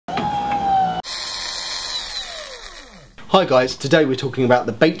Hi guys, today we're talking about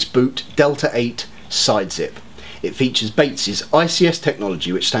the Bates Boot Delta 8 side zip. It features Bates's ICS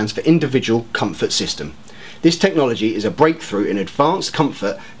technology, which stands for Individual Comfort System. This technology is a breakthrough in advanced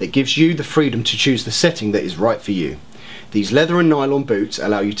comfort that gives you the freedom to choose the setting that is right for you. These leather and nylon boots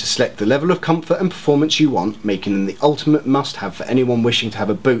allow you to select the level of comfort and performance you want, making them the ultimate must-have for anyone wishing to have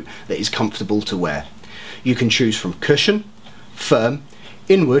a boot that is comfortable to wear. You can choose from cushion, firm,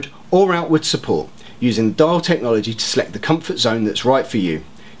 inward or outward support, using the dial technology to select the comfort zone that's right for you.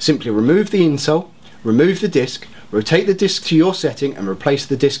 Simply remove the insole, remove the disc, rotate the disc to your setting and replace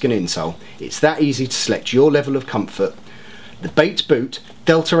the disc and insole. It's that easy to select your level of comfort. The Bates Boot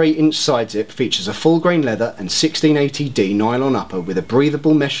Delta 8-inch side zip features a full grain leather and 1680D nylon upper with a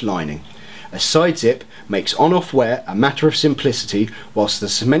breathable mesh lining. A side zip makes on-off wear a matter of simplicity, whilst the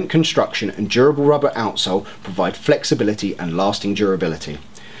cement construction and durable rubber outsole provide flexibility and lasting durability.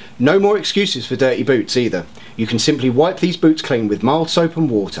 No more excuses for dirty boots either. You can simply wipe these boots clean with mild soap and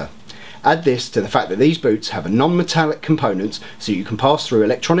water. Add this to the fact that these boots have a non-metallic components, so you can pass through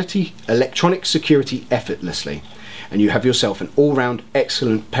electronic security effortlessly, and you have yourself an all-round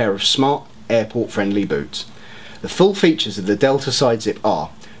excellent pair of smart, airport-friendly boots. The full features of the Delta side zip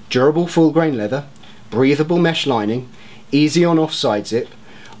are durable full grain leather, breathable mesh lining, easy on-off side zip,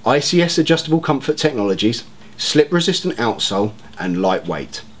 ICS adjustable comfort technologies, slip-resistant outsole and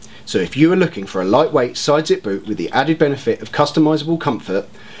lightweight. So if you are looking for a lightweight side zip boot with the added benefit of customizable comfort,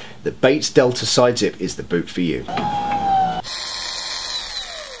 the Bates Delta side zip is the boot for you.